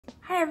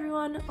Hi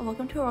everyone,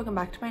 welcome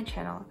back to my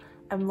channel.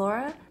 I'm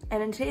Laura,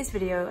 and in today's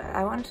video,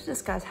 I wanted to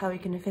discuss how we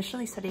can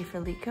efficiently study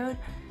for Leetcode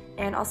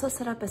and also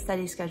set up a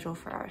study schedule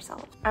for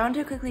ourselves. I want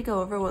to quickly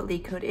go over what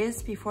Leetcode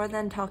is before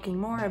then talking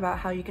more about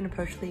how you can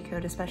approach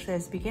Leetcode, especially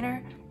as a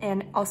beginner,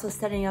 and also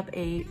setting up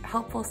a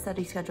helpful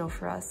study schedule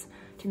for us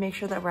to make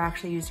sure that we're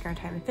actually using our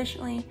time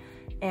efficiently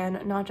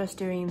and not just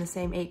doing the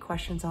same 8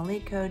 questions on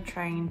Leetcode,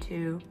 trying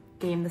to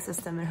game the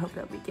system and hope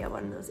that we get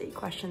one of those 8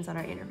 questions on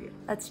our interview.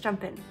 Let's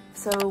jump in.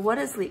 So what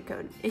is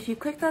Leetcode? If you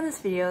clicked on this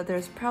video,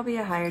 there's probably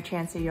a higher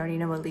chance that you already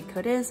know what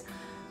Leetcode is,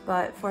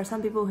 but for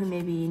some people who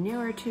may be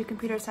newer to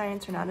computer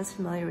science or not as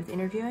familiar with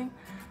interviewing,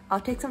 I'll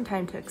take some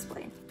time to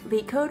explain.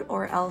 Leetcode,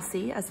 or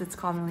LC as it's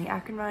commonly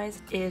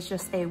acronymized, is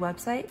just a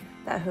website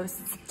that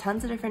hosts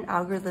tons of different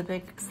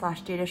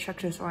algorithmic/data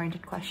structures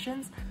oriented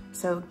questions.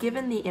 So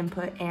given the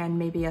input and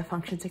maybe a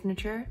function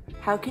signature,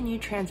 how can you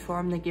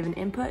transform the given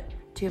input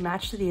to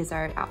match to the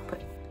desired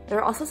output? There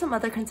are also some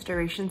other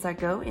considerations that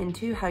go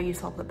into how you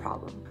solve the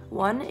problem.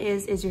 One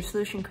is your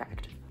solution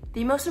correct?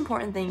 The most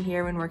important thing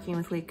here when working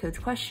with Leetcode's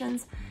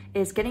questions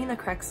is getting the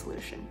correct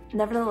solution.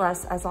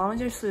 Nevertheless, as long as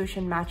your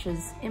solution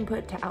matches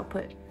input to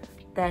output,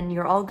 then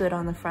you're all good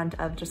on the front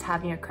of just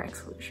having a correct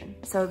solution.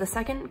 So the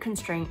second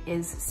constraint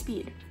is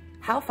speed.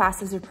 How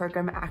fast does your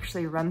program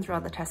actually run through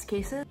all the test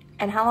cases?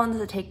 And how long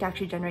does it take to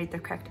actually generate the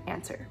correct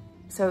answer?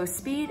 So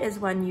speed is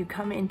when you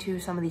come into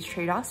some of these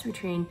trade-offs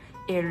between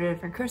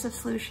iterative and recursive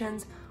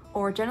solutions,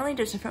 or generally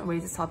just different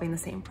ways of solving the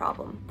same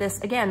problem.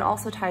 This again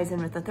also ties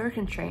in with the third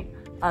constraint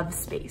of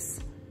space.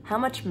 How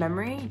much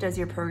memory does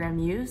your program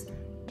use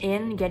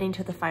in getting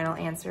to the final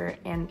answer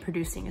and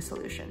producing a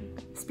solution?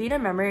 Speed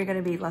and memory are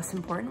going to be less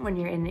important when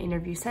you're in an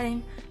interview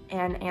setting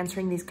and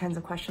answering these kinds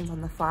of questions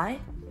on the fly.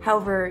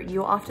 However,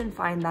 you'll often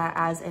find that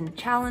as a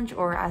challenge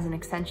or as an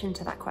extension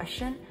to that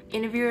question,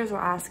 interviewers will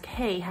ask,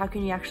 hey, how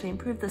can you actually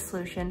improve the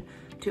solution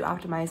to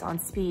optimize on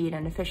speed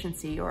and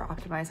efficiency or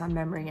optimize on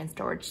memory and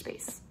storage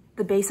space?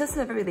 The basis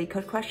of every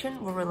Leetcode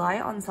question will rely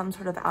on some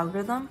sort of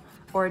algorithm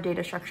or a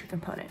data structure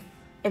component.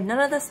 If none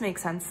of this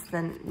makes sense,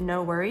 then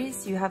no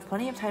worries, you have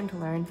plenty of time to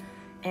learn,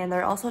 and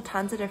there are also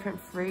tons of different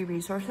free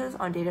resources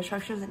on data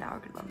structures and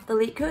algorithms. The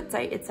Leetcode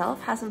site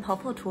itself has some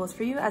helpful tools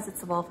for you as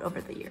it's evolved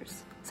over the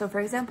years. So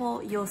for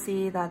example, you'll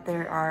see that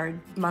there are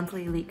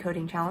monthly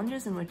Leetcoding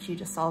challenges in which you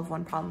just solve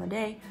one problem a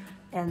day,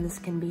 and this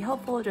can be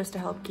helpful just to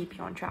help keep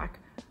you on track,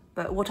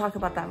 but we'll talk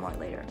about that more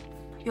later.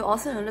 You'll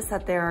also notice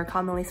that they are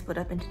commonly split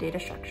up into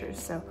data structures,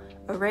 so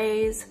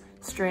arrays,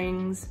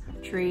 strings,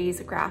 trees,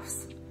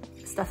 graphs,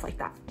 stuff like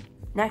that.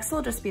 Next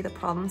will just be the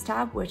Problems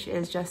tab, which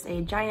is just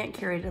a giant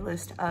curated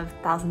list of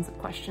thousands of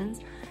questions,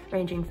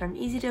 ranging from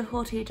easy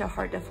difficulty to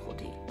hard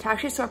difficulty. To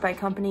actually sort by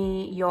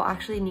company, you'll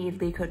actually need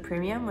Leetcode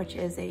Premium, which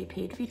is a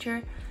paid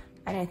feature,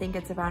 and I think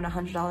it's around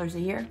 $100 a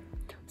year.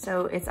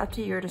 So it's up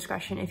to your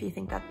discretion if you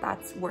think that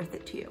that's worth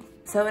it to you.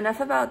 So enough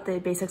about the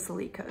basics of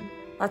Leetcode.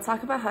 Let's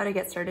talk about how to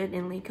get started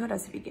in Leetcode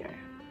as a beginner.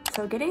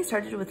 So getting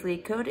started with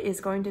Leetcode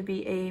is going to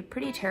be a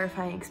pretty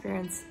terrifying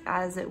experience,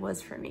 as it was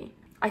for me.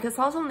 I could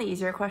solve some of the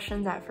easier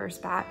questions at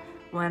first bat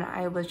when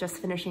I was just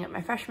finishing up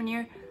my freshman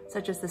year,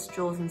 such as this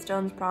jewels and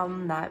stones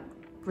problem that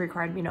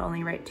required me to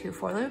only write 2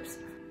 for loops.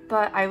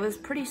 But I was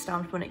pretty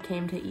stumped when it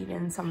came to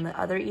even some of the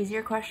other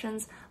easier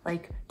questions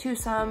like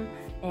 2-sum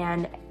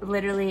and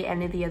literally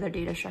any of the other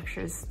data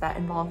structures that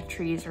involve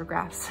trees or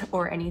graphs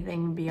or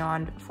anything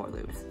beyond for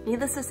loops.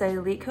 Needless to say,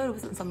 Leetcode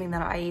wasn't something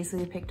that I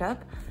easily picked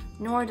up,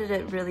 nor did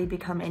it really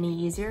become any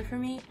easier for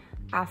me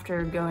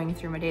after going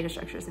through my data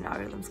structures and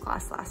algorithms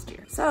class last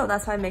year. So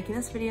that's why I'm making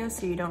this video,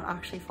 so you don't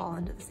actually fall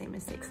into the same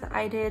mistakes that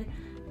I did,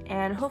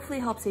 and hopefully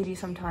help save you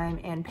some time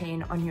and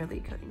pain on your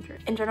Leetcoding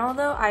journey. In general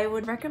though, I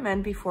would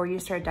recommend before you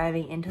start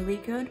diving into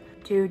Leetcode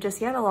to just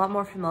get a lot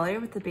more familiar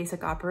with the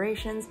basic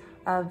operations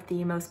of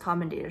the most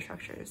common data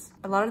structures.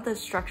 A lot of the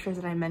structures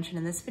that I mentioned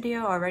in this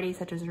video already,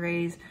 such as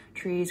arrays,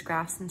 trees,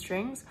 graphs, and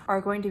strings,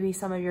 are going to be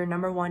some of your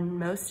 #1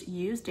 most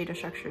used data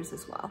structures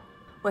as well.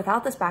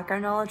 Without this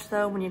background knowledge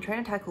though, when you're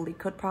trying to tackle a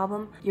Leetcode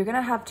problem, you're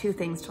gonna have 2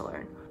 things to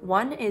learn.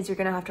 One is you're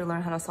gonna have to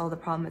learn how to solve the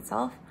problem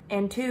itself,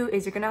 and 2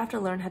 is you're gonna have to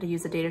learn how to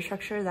use the data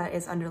structure that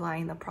is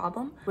underlying the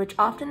problem, which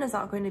often is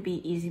not going to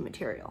be easy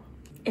material.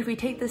 If we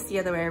take this the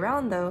other way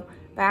around though,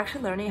 by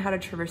actually learning how to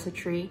traverse a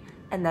tree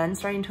and then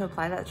starting to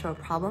apply that to a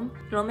problem,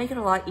 it'll make it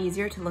a lot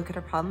easier to look at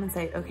a problem and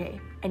say, okay,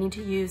 I need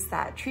to use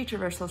that tree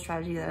traversal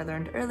strategy that I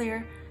learned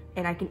earlier,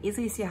 and I can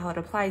easily see how it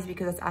applies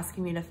because it's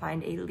asking me to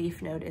find a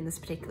leaf node in this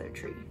particular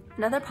tree.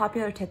 Another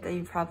popular tip that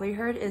you've probably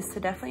heard is to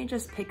definitely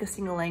just pick a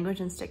single language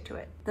and stick to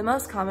it. The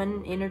most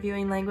common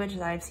interviewing language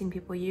that I've seen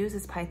people use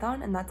is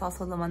Python, and that's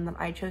also the one that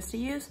I chose to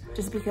use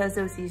just because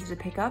it was easy to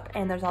pick up,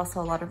 and there's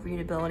also a lot of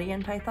readability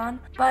in Python.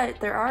 But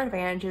there are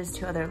advantages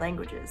to other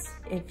languages.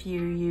 If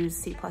you use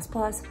C++,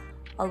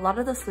 a lot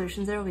of the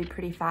solutions there will be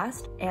pretty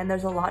fast, and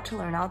there's a lot to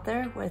learn out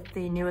there with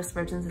the newest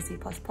versions of C++,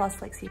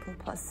 like C++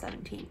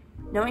 17.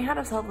 Knowing how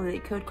to solve a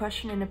Leetcode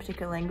question in a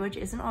particular language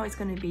isn't always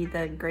going to be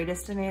the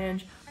greatest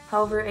advantage.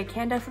 However, it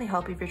can definitely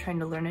help if you're trying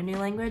to learn a new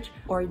language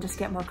or just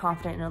get more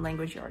confident in a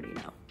language you already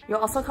know. You'll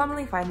also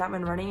commonly find that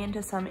when running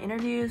into some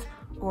interviews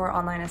or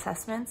online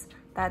assessments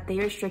that they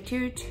restrict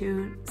you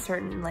to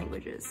certain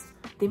languages.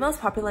 The most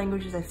popular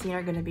languages I've seen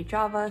are going to be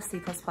Java,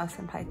 C++,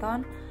 and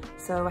Python,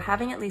 so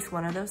having at least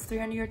one of those three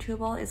under your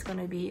tool is going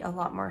to be a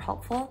lot more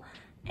helpful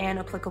and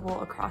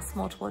applicable across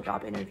multiple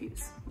job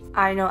interviews.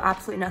 I know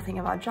absolutely nothing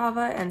about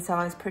Java, and so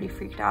I was pretty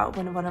freaked out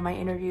when one of my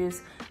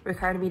interviews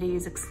required me to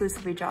use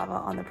exclusively Java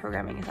on the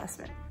programming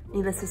assessment.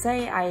 Needless to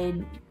say, I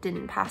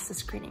didn't pass the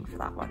screening for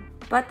that one.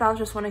 But that was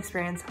just one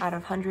experience out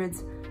of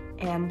hundreds,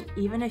 and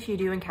even if you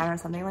do encounter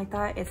something like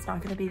that, it's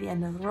not going to be the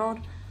end of the world.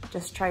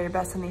 Just try your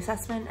best on the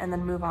assessment and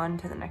then move on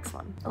to the next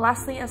one.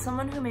 Lastly, as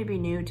someone who may be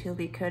new to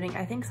Leetcoding,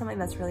 I think something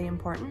that's really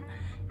important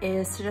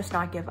is to just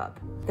not give up.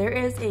 There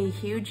is a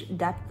huge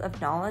depth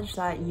of knowledge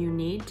that you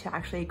need to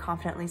actually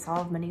confidently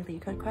solve many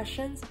Leetcode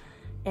questions.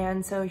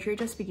 And so if you're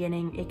just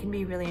beginning, it can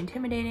be really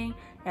intimidating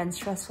and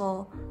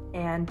stressful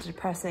and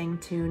depressing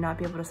to not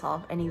be able to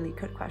solve any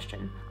Leetcode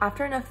question.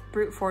 After enough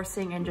brute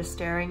forcing and just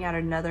staring at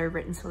another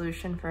written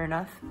solution for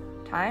enough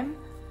time,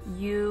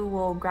 you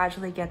will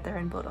gradually get there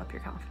and build up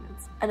your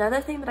confidence.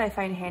 Another thing that I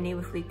find handy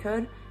with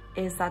Leetcode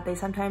is that they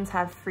sometimes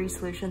have free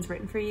solutions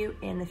written for you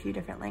in a few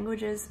different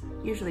languages,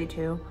 usually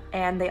two,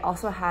 and they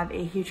also have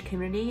a huge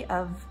community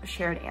of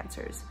shared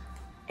answers.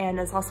 And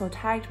it's also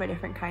tagged by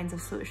different kinds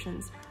of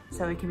solutions.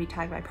 So it can be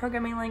tagged by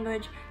programming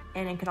language,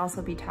 and it can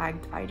also be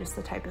tagged by just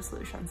the type of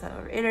solution.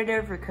 So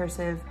iterative,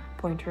 recursive,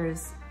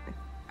 pointers.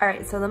 All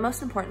right, so the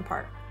most important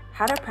part,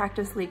 how to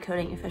practice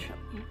Leetcoding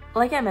efficiently.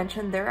 Like I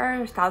mentioned, there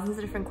are thousands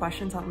of different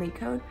questions on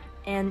Leetcode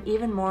and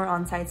even more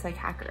on sites like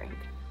HackerRank.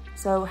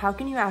 So how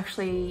can you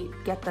actually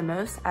get the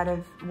most out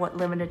of what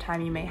limited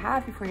time you may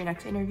have before your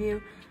next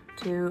interview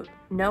to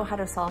know how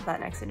to solve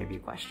that next interview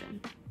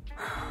question?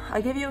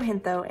 I'll give you a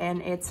hint though,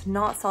 and it's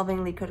not solving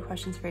Leetcode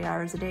questions for 8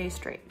 hours a day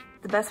straight.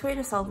 The best way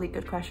to solve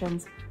Leetcode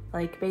questions,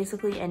 like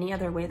basically any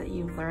other way that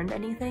you've learned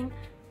anything,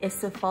 is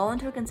to fall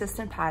into a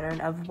consistent pattern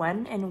of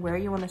when and where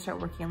you want to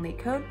start working on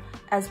Leetcode,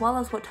 as well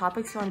as what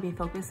topics you want to be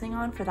focusing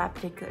on for that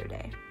particular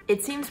day.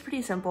 It seems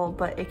pretty simple,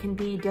 but it can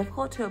be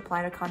difficult to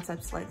apply to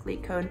concepts like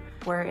Leetcode,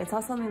 where it's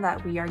not something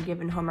that we are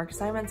given homework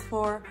assignments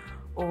for,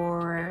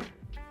 or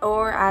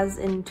as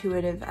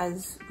intuitive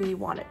as we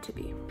want it to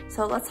be.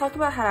 So let's talk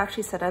about how to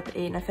actually set up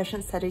an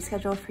efficient study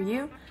schedule for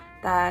you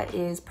that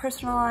is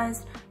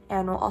personalized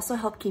and will also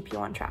help keep you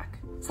on track.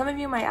 Some of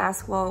you might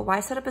ask, well, why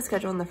set up a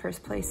schedule in the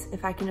first place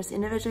if I can just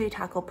individually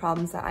tackle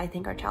problems that I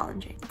think are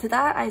challenging? To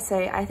that, I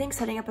say, I think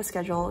setting up a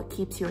schedule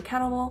keeps you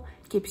accountable,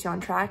 keeps you on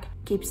track,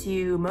 keeps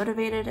you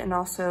motivated, and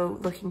also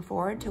looking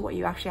forward to what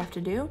you actually have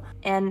to do.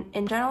 And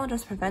in general,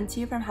 just prevents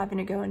you from having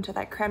to go into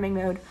that cramming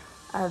mode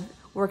of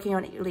working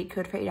on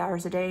Leetcode for 8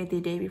 hours a day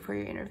the day before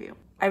your interview.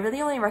 I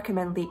really only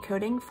recommend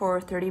Leetcoding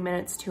for 30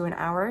 minutes to an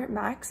hour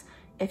max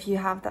if you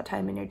have that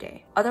time in your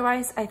day.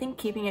 Otherwise, I think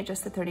keeping it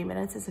just to 30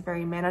 minutes is a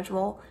very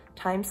manageable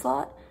time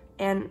slot,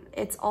 and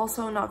it's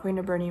also not going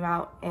to burn you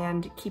out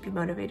and keep you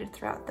motivated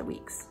throughout the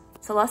weeks.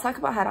 So let's talk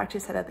about how to actually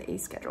set up a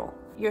schedule.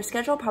 Your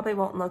schedule probably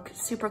won't look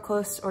super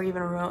close or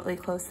even remotely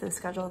close to the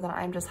schedule that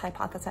I'm just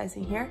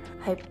hypothesizing here,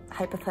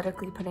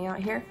 hypothetically putting out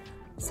here.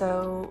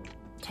 So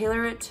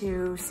tailor it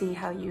best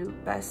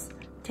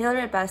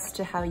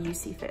to how you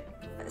see fit.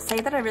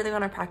 Say that I really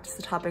want to practice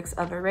the topics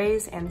of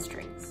arrays and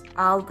strings.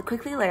 I'll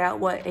quickly lay out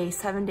what a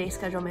 7-day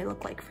schedule may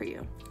look like for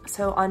you.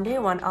 So on day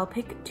 1, I'll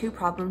pick 2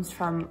 problems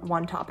from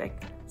one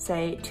topic,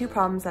 say 2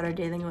 problems that are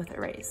dealing with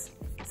arrays.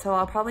 So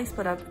I'll probably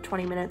split up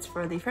 20 minutes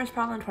for the first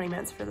problem, 20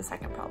 minutes for the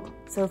second problem.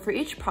 So for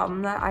each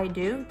problem that I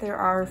do, there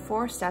are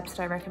 4 steps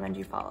that I recommend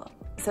you follow.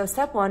 So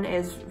step 1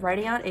 is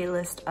writing out a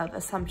list of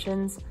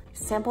assumptions,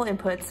 sample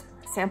inputs,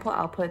 sample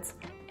outputs,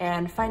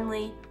 and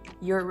finally,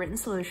 your written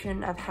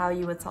solution of how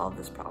you would solve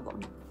this problem.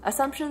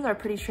 Assumptions are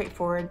pretty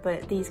straightforward,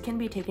 but these can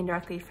be taken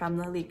directly from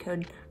the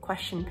Leetcode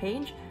question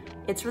page.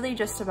 It's really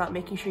just about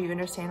making sure you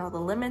understand all the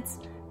limits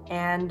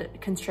and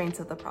constraints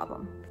of the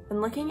problem. When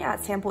looking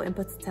at sample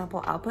inputs and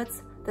sample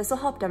outputs, this will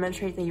help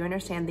demonstrate that you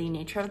understand the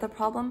nature of the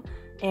problem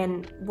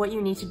and what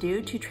you need to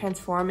do to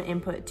transform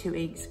input to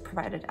a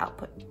provided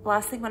output.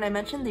 Lastly, when I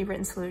mentioned the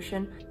written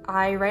solution,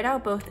 I write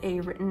out both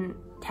a written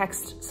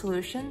text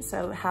solution,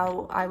 so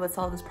how I would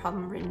solve this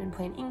problem written in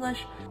plain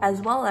English,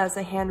 as well as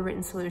a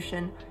handwritten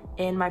solution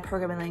in my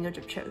programming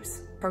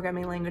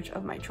language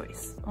of my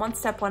choice. Once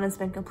step 1 has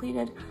been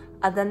completed,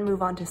 I then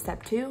move on to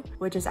step 2,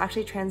 which is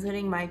actually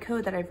translating my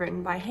code that I've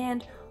written by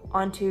hand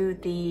onto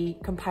the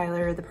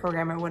compiler, the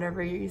programmer,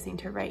 whatever you're using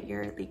to write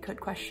your Leetcode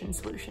question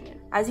solution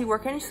in. As you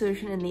work on your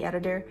solution in the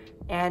editor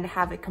and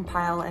have it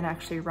compile and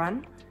actually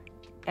run,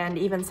 and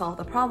even solve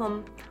the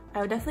problem,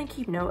 I would definitely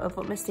keep note of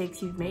what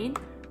mistakes you've made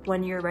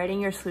when you're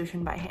writing your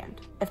solution by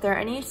hand. If there are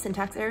any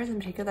syntax errors in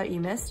particular that you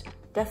missed,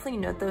 definitely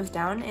note those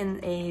down in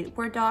a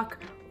Word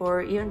doc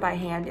or even by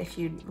hand if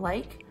you'd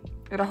like.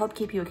 It'll help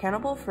keep you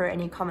accountable for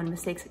any common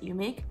mistakes that you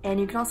make, and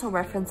you can also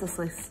reference this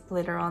list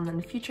later on in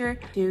the future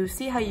to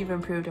see how you've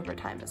improved over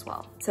time as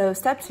well. So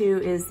step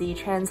 2 is the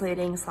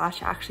translating /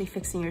 actually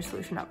fixing your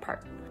solution up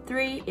part.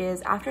 3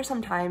 is after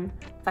some time,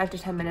 5 to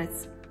 10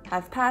 minutes,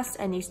 have passed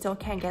and you still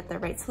can't get the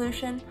right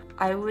solution,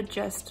 I would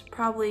just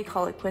probably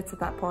call it quits at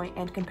that point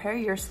and compare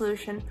your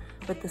solution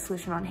with the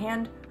solution on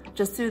hand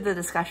just through the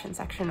discussion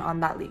section on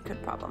that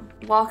Leetcode problem.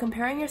 While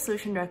comparing your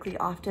solution directly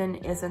often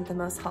isn't the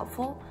most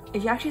helpful,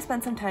 if you actually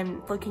spend some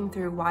time looking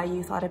through why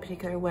you thought a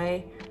particular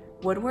way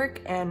would work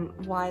and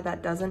why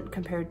that doesn't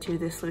compared to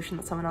the solution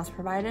that someone else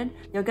provided,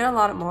 you'll get a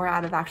lot more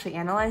out of actually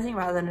analyzing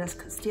rather than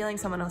just stealing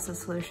someone else's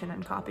solution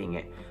and copying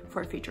it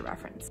for future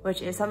reference,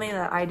 which is something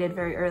that I did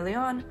very early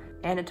on,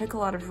 and it took a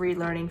lot of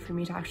relearning for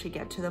me to actually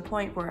get to the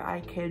point where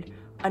I could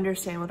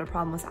understand what a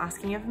problem was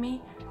asking of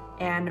me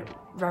and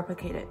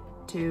replicate it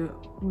to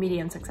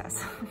medium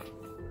success.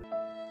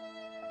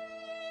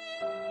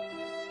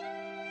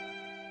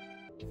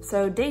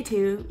 So day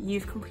 2,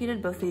 you've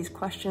completed both these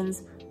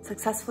questions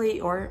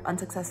successfully or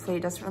unsuccessfully,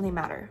 it doesn't really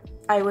matter.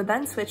 I would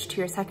then switch to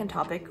your second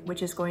topic,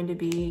 which is going to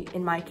be,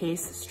 in my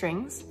case,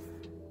 strings,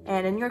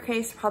 and in your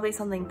case, probably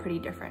something pretty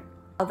different.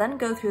 I'll then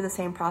go through the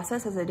same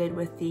process as I did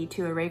with the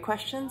 2 array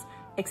questions,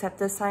 except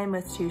this time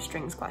with 2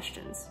 strings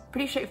questions.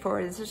 Pretty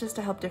straightforward. This is just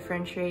to help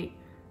differentiate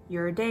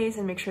your days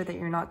and make sure that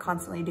you're not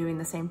constantly doing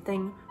the same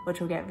thing,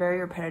 which will get very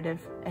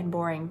repetitive and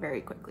boring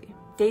very quickly.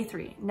 Day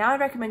 3. Now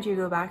I'd recommend you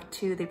go back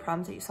to the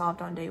problems that you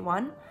solved on day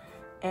 1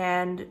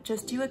 and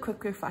just do a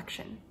quick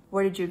reflection.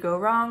 Where did you go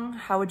wrong?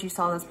 How would you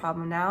solve this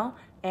problem now?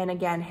 And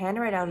again,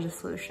 handwrite out a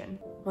solution.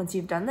 Once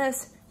you've done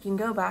this, you can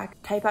go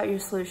back, type out your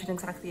solution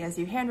exactly as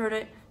you handwrote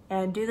it,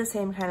 and do the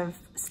same kind of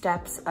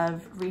steps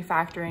of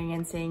refactoring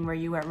and seeing where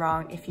you went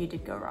wrong if you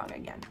did go wrong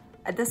again.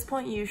 At this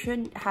point, you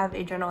should have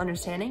a general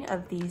understanding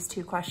of these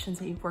 2 questions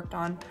that you've worked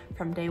on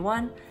from day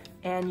 1,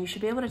 and you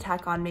should be able to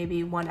tack on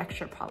maybe 1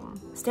 extra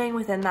problem, staying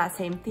within that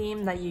same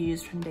theme that you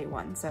used from day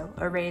 1, so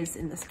arrays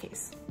in this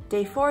case.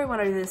 Day 4, we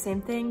want to do the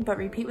same thing, but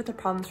repeat with the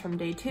problems from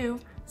day 2,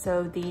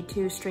 so the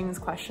 2 strings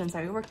questions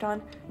that we worked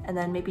on, and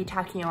then maybe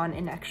tacking on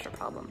an extra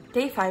problem.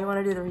 Day 5, we want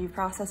to do the review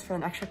process for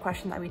an extra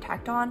question that we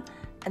tacked on,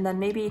 and then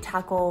maybe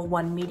tackle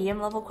 1 medium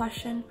level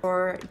question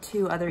or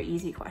 2 other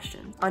easy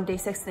questions. On day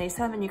 6 and day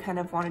 7, you kind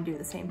of want to do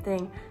the same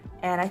thing,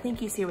 and I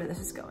think you see where this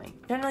is going.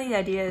 Generally, the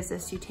idea is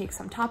this: you take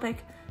some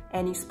topic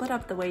and you split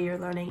up the way you're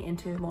learning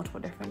into multiple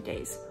different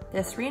days.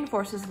 This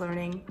reinforces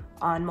learning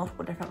on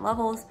multiple different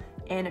levels,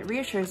 and it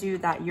reassures you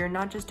that you're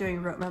not just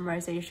doing rote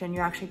memorization,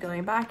 you're actually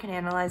going back and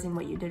analyzing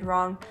what you did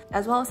wrong,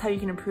 as well as how you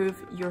can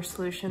improve your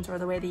solutions or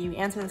the way that you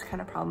answer this kind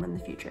of problem in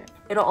the future.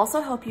 It'll also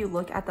help you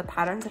look at the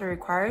patterns that are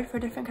required for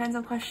different kinds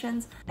of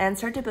questions and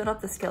start to build up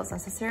the skills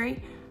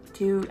necessary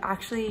to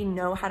actually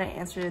know how to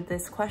answer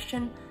this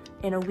question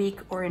in a week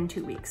or in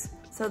 2 weeks.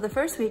 So the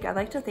first week, I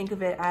like to think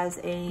of it as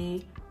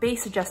a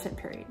base adjustment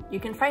period. You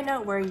can find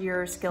out where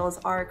your skills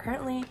are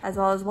currently, as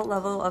well as what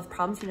level of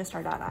problems you need to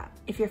start out at.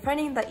 If you're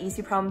finding that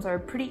easy problems are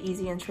pretty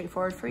easy and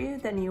straightforward for you,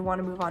 then you want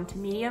to move on to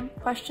medium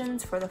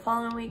questions for the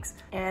following weeks.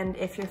 And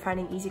if you're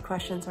finding easy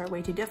questions are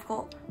way too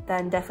difficult,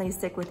 then definitely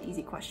stick with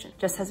easy questions.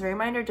 Just as a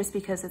reminder, just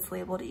because it's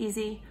labeled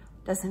easy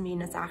doesn't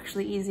mean it's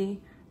actually easy,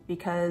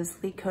 because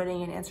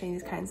Leetcoding and answering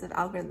these kinds of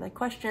algorithmic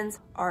questions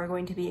are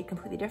going to be a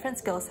completely different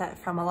skill set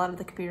from a lot of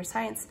the computer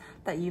science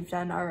that you've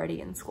done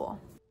already in school.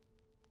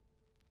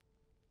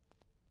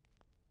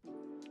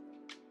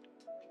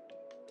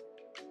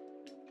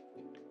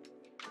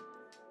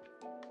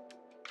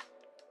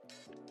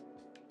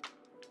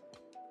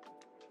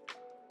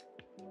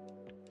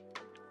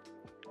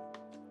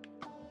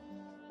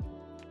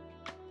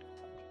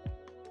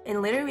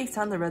 In later weeks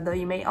down the road though,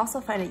 you may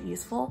also find it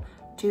useful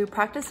to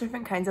practice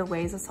different kinds of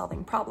ways of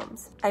solving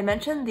problems. I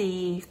mentioned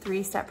the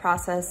 3-step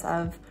process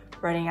of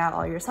writing out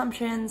all your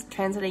assumptions,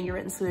 translating your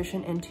written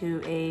solution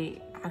into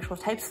a actual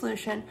type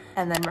solution,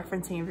 and then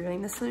referencing and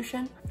reviewing the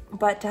solution.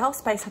 But to help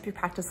spice up your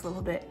practice a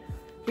little bit,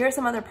 here are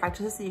some other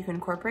practices that you can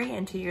incorporate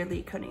into your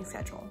Leetcoding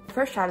schedule. The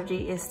first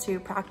strategy is to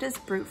practice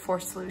brute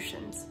force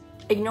solutions.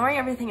 Ignoring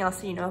everything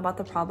else that you know about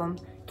the problem,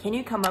 can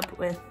you come up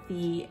with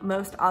the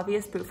most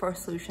obvious brute force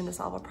solution to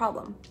solve a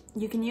problem?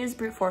 You can use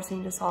brute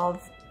forcing to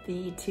solve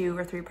the 2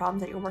 or 3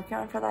 problems that you're working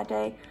on for that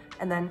day,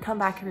 and then come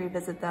back and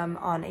revisit them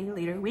on a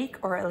later week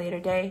or a later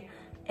day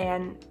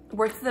and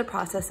work through the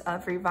process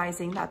of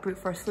revising that brute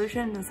force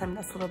solution into something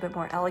that's a little bit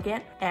more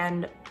elegant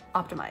and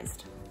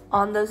optimized.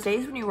 On those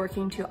days when you're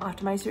working to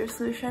optimize your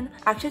solution,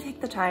 actually take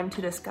the time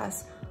to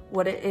discuss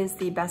what is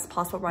the best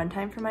possible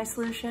runtime for my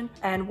solution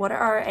and what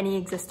are any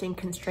existing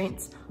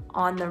constraints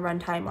on the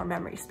runtime or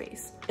memory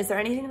space. Is there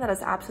anything that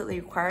is absolutely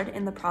required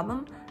in the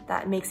problem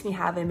that makes me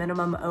have a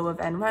minimum O of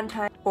n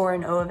runtime or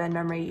an O of n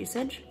memory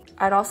usage?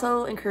 I'd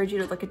also encourage you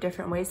to look at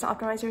different ways to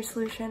optimize your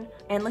solution,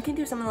 and looking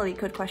through some of the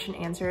Leetcode question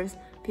answers,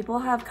 people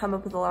have come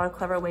up with a lot of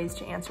clever ways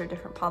to answer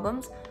different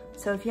problems.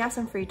 So if you have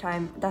some free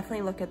time,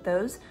 definitely look at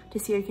those to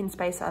see how you can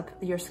spice up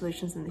your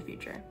solutions in the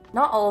future.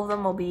 Not all of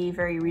them will be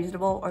very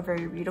reasonable or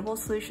very readable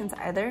solutions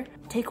either.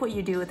 Take what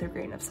you do with a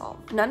grain of salt.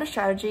 Another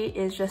strategy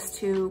is just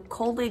to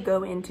coldly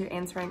go into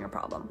answering a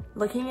problem.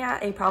 Looking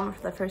at a problem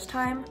for the first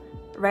time,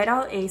 write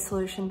out a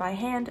solution by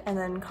hand and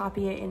then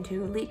copy it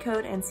into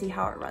Leetcode and see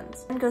how it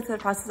runs. Then go through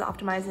the process of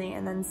optimizing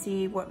and then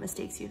see what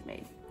mistakes you've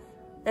made.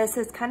 This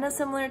is kind of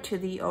similar to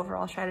the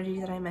overall strategy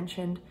that I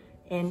mentioned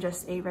in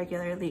just a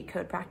regular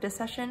Leetcode practice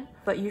session,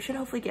 but you should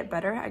hopefully get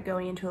better at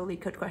going into a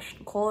Leetcode question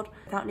cold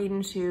without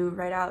needing to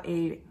write out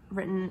a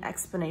written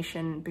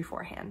explanation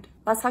beforehand.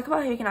 Let's talk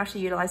about how you can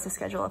actually utilize the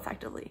schedule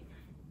effectively.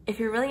 If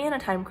you're really in a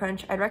time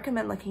crunch, I'd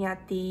recommend looking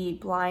at the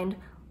blind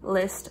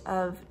list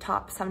of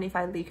top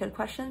 75 Leetcode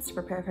questions to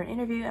prepare for an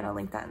interview, and I'll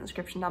link that in the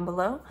description down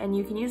below. And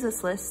you can use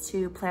this list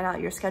to plan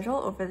out your schedule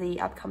over the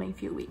upcoming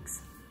few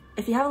weeks.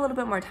 If you have a little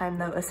bit more time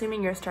though,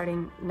 assuming you're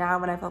starting now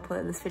when I've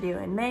uploaded this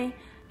video in May,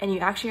 and you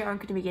actually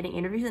aren't going to be getting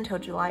interviews until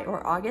July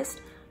or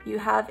August, you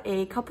have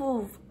a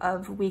couple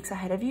of weeks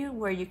ahead of you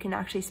where you can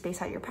actually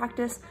space out your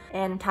practice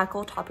and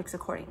tackle topics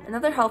accordingly.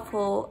 Another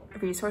helpful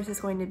resource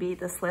is going to be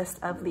this list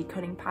of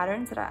Leetcoding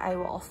patterns that I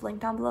will also link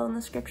down below in the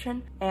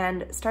description,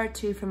 and start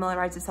to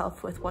familiarize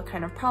yourself with what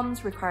kind of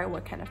problems require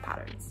what kind of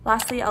patterns.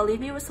 Lastly, I'll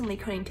leave you with some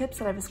Leetcoding tips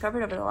that I've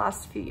discovered over the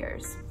last few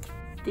years.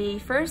 The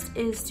first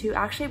is to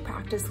actually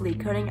practice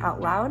Leetcoding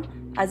out loud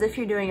as if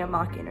you're doing a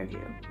mock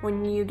interview.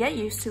 When you get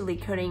used to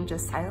Leetcoding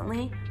just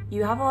silently,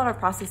 you have a lot of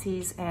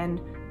processes and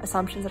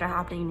assumptions that are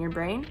happening in your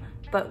brain,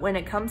 but when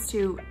it comes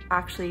to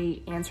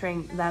actually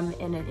answering them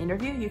in an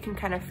interview, you can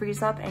kind of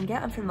freeze up and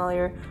get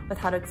unfamiliar with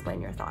how to explain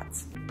your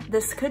thoughts.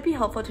 This could be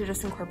helpful to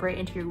just incorporate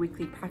into your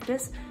weekly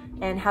practice,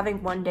 and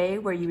having one day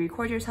where you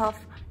record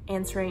yourself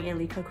answering a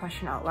Leetcode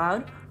question out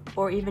loud,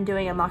 or even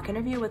doing a mock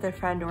interview with a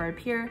friend or a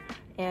peer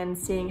and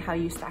seeing how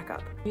you stack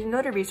up. You can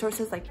go to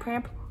resources like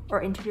Pramp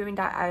or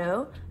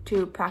interviewing.io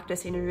to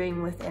practice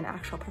interviewing with an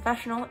actual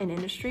professional in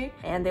industry,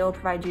 and they will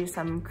provide you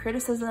some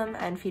criticism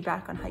and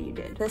feedback on how you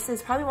did. This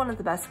is probably one of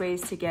the best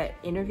ways to get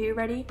interview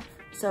ready.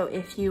 So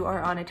if you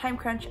are on a time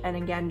crunch and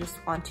again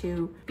just want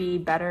to be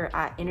better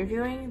at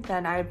interviewing,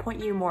 then I would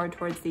point you more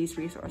towards these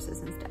resources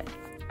instead.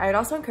 I would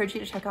also encourage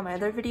you to check out my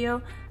other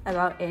video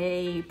about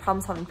a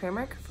problem-solving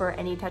framework for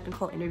any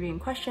technical interviewing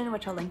question,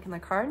 which I'll link in the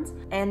cards.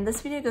 And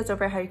this video goes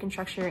over how you can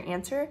structure your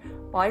answer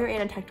while you're in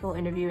a technical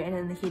interview and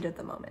in the heat of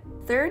the moment.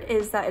 Third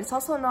is that it's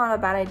also not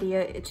a bad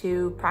idea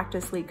to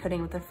practice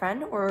Leetcoding with a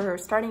friend or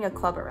starting a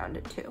club around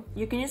it too.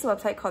 You can use a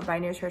website called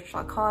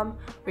binarysearch.com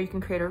where you can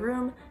create a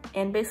room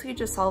and basically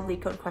just solve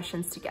Leetcode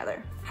questions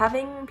together.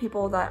 Having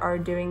people that are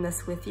doing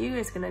this with you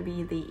is going to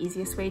be the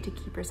easiest way to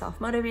keep yourself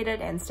motivated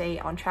and stay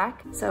on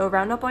track. So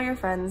round up all your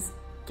friends,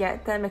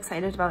 get them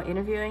excited about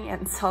interviewing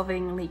and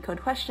solving Leetcode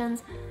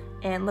questions,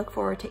 and look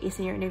forward to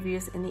acing your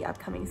interviews in the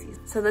upcoming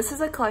season. So this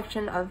is a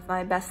collection of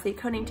my best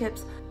Leetcoding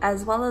tips,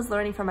 as well as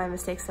learning from my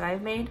mistakes that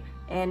I've made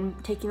and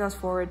taking those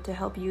forward to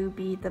help you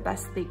be the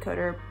best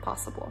Leetcoder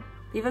possible.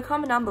 Leave a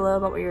comment down below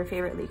about what your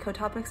favorite Leetcode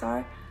topics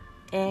are,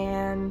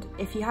 and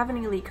if you have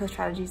any Leetcode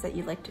strategies that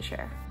you'd like to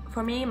share.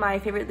 For me, my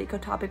favorite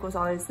Leetcode topic was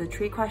always the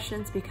tree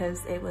questions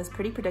because it was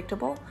pretty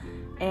predictable,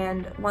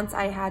 and once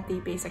I had the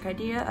basic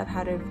idea of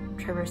how to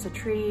traverse a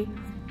tree,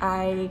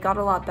 I got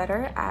a lot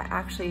better at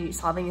actually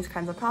solving these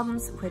kinds of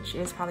problems, which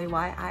is probably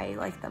why I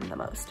like them the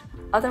most.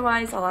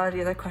 Otherwise, a lot of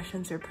the other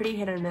questions are pretty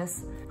hit and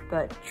miss,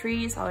 but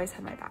trees always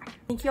had my back.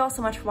 Thank you all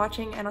so much for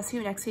watching, and I'll see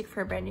you next week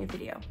for a brand new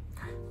video.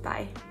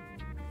 Bye.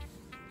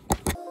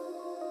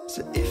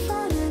 So if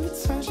I never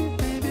touch you,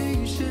 baby,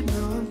 you should know.